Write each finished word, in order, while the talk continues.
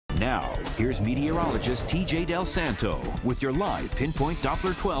Now, here's meteorologist TJ Del Santo with your live Pinpoint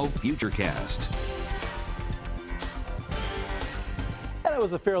Doppler 12 Futurecast. And it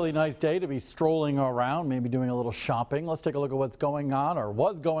was a fairly nice day to be strolling around, maybe doing a little shopping. Let's take a look at what's going on or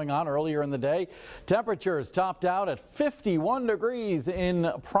was going on earlier in the day. Temperatures topped out at 51 degrees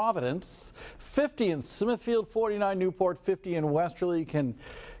in Providence, 50 in Smithfield, 49 Newport, 50 in Westerly. You can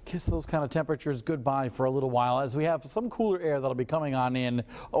kiss those kind of temperatures goodbye for a little while as we have some cooler air that'll be coming on in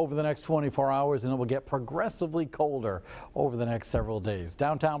over the next 24 hours, and it will get progressively colder over the next several days.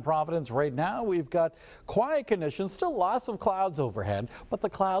 Downtown Providence right now, we've got quiet conditions, still lots of clouds overhead, but the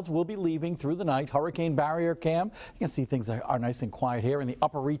clouds will be leaving through the night. Hurricane barrier cam, you can see things are nice and quiet here in the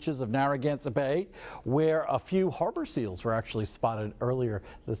upper reaches of Narragansett Bay, where a few harbor seals were actually spotted earlier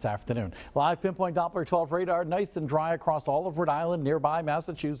this afternoon. Live Pinpoint Doppler 12 radar, nice and dry across all of Rhode Island, nearby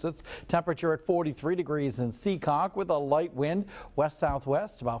Massachusetts. Temperature at 43 degrees in Seekonk with a light wind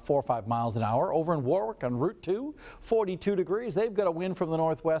west-southwest about 4 or 5 miles an hour. Over in Warwick on Route 2, 42 degrees. They've got a wind from the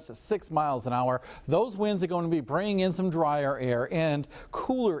northwest at 6 miles an hour. Those winds are going to be bringing in some drier air and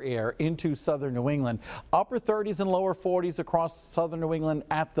cooler air into southern New England. Upper 30s and lower 40s across southern New England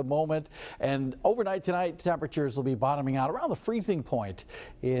at the moment. And overnight tonight, temperatures will be bottoming out around the freezing point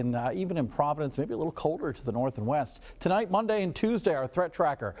in even in Providence, maybe a little colder to the north and west. Tonight, Monday and Tuesday, our threat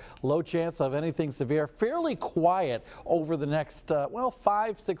tracker. Low chance of anything severe, fairly quiet over the next,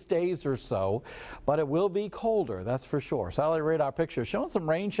 5-6 days or so, but it will be colder, that's for sure. Satellite radar picture showing some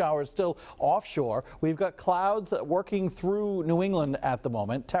rain showers still offshore. We've got clouds working through New England at the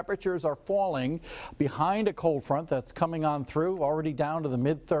moment. Temperatures are falling behind a cold front that's coming on through, already down to the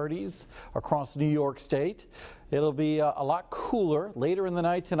mid-30s across New York State. It'll be a lot cooler later in the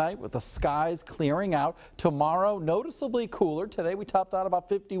night tonight with the skies clearing out. Tomorrow, noticeably cooler. Today we topped out about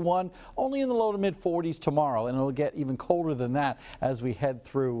 51, only in the low to mid 40s tomorrow, and it'll get even colder than that as we head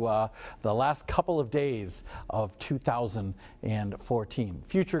through the last couple of days of 2014.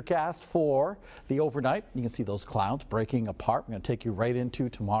 Futurecast for the overnight. You can see those clouds breaking apart. I'm going to take you right into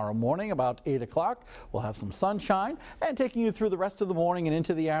tomorrow morning about 8 o'clock. We'll have some sunshine and taking you through the rest of the morning and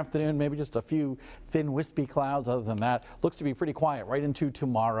into the afternoon, maybe just a few thin wispy clouds. Other than that, looks to be pretty quiet right into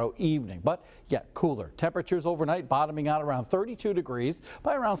tomorrow evening, but yeah, cooler. Temperatures overnight bottoming out around 32 degrees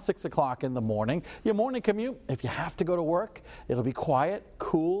by around 6 o'clock in the morning. Your morning commute, if you have to go to work, it'll be quiet,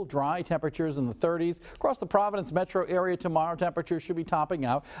 cool, dry. Temperatures in the 30s. Across the Providence metro area tomorrow, temperatures should be topping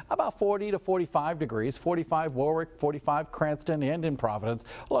out about 40 to 45 degrees. 45 Warwick, 45 Cranston, and in Providence.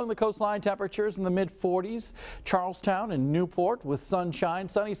 Along the coastline, temperatures in the mid 40s. Charlestown and Newport with sunshine,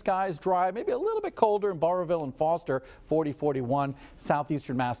 sunny skies, dry, maybe a little bit colder in Burrillville and Foster, 40-41.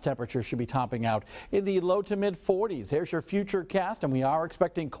 Southeastern Mass temperatures should be topping out in the low to mid 40s. Here's your Futurecast, and we are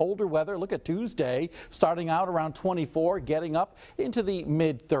expecting colder weather. Look at Tuesday, starting out around 24, getting up into the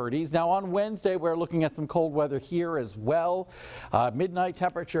mid 30s. Now on Wednesday, we're looking at some cold weather here as well. Midnight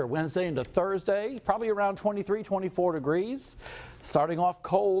temperature Wednesday into Thursday, probably around 23, 24 degrees. Starting off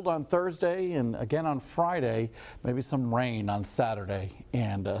cold on Thursday and again on Friday, maybe some rain on Saturday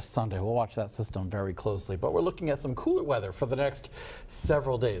and Sunday. We'll watch that system very closely, but we're looking at some cooler weather for the next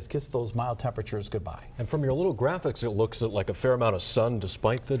several days. Kiss those mild temperatures goodbye. And from your little graphics, it looks like a fair amount of sun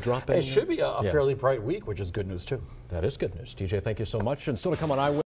despite the drop in. It should be a fairly bright week, which is good news too. That is good news. TJ, thank you so much. And still to come on Eyewitness.